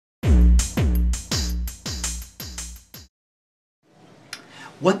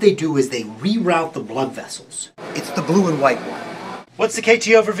What they do is they reroute the blood vessels. It's the blue and white one. What's the KT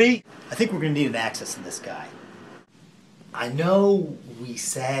over V? I think we're going to need an access in this guy. I know we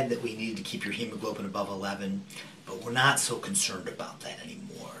said that we needed to keep your hemoglobin above 11, but we're not so concerned about that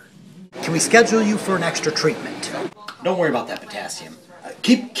anymore. Can we schedule you for an extra treatment? Don't worry about that potassium.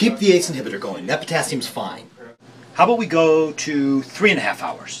 Keep the ACE inhibitor going. That potassium's fine. How about we go to 3.5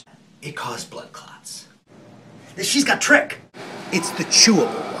 hours? It caused blood clots. She's got trick. It's the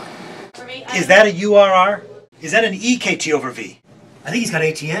chewable one. Is that a URR? Is that an EKT over V? I think he's got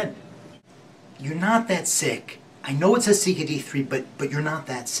ATN. You're not that sick. I know it says CKD3, but you're not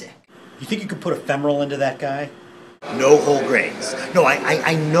that sick. You think you could put a femoral into that guy? No whole grains. No,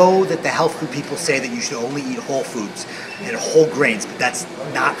 I know that the health food people say that you should only eat whole foods and whole grains, but that's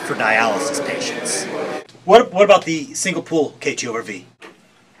not for dialysis patients. What about the single pool KT over V?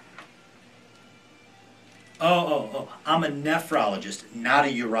 Oh, I'm a nephrologist, not a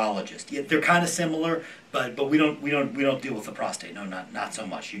urologist. Yeah, they're kind of similar, but we don't deal with the prostate. No, not so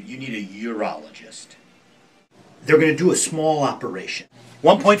much. You need a urologist. They're going to do a small operation.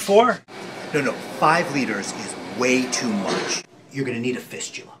 1.4? No, 5 liters is way too much. You're going to need a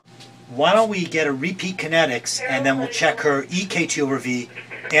fistula. Why don't we get a repeat kinetics and then we'll check her EKT over V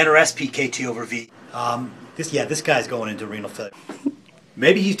and her SPKT over V. This guy's going into renal failure.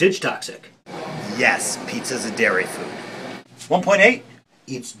 Maybe he's ditch toxic. Yes, pizza's a dairy food. 1.8?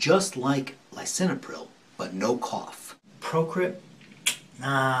 It's just like lisinopril, but no cough. Procrit?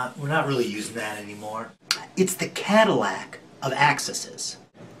 Nah, we're not really using that anymore. It's the Cadillac of accesses.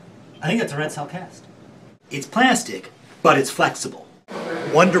 I think that's a red cell cast. It's plastic, but it's flexible.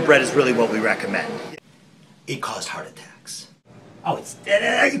 Wonder Bread is really what we recommend. It caused heart attacks. Oh,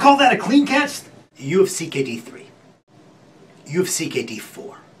 you call that a clean catch? You have CKD3. You have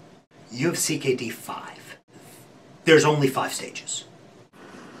CKD4. You have CKD5. There's only 5 stages.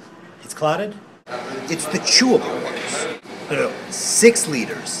 It's clotted? It's the chewable ones. No, 6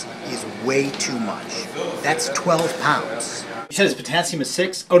 liters is way too much. That's 12 pounds. You said his potassium is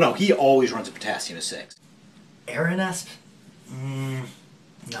 6? Oh no, he always runs a potassium of 6. Aranesp?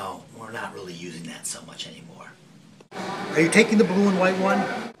 No, we're not really using that so much anymore. Are you taking the blue and white one?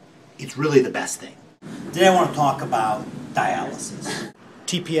 It's really the best thing. Today I want to talk about dialysis.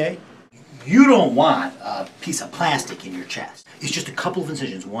 TPA? You don't want a piece of plastic in your chest. It's just a couple of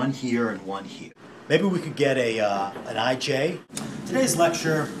incisions, one here and one here. Maybe we could get an IJ. Today's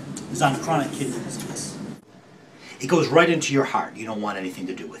lecture is on chronic kidney disease. It goes right into your heart. You don't want anything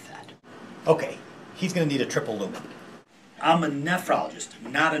to do with that. Okay, he's going to need a triple lumen. I'm a nephrologist,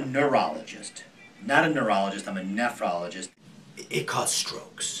 not a neurologist. Not a neurologist, I'm a nephrologist. It caused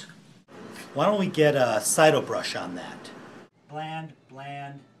strokes. Why don't we get a cytobrush on that? Bland,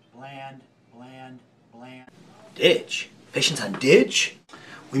 bland, bland, bland, bland. Ditch? Patients on ditch?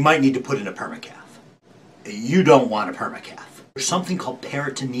 We might need to put in a permacath. You don't want a permacath. There's something called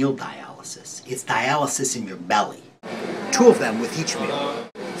peritoneal dialysis. It's dialysis in your belly. 2 of them with each meal.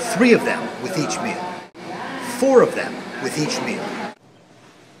 3 of them with each meal. 4 of them with each meal.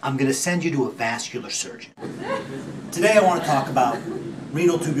 I'm going to send you to a vascular surgeon. Today I want to talk about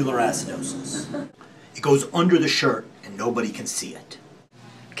renal tubular acidosis. It goes under the shirt and nobody can see it.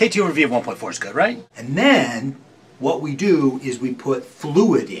 KT over V of 1.4 is good, right? And then what we do is we put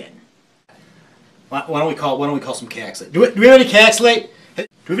fluid in. Why don't we call some Caxlate? Do we have any Caxlate? Do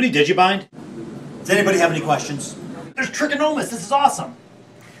we have any Digibind? Does anybody have any questions? There's trichomonas. This is awesome.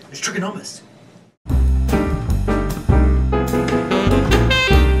 There's trichomonas.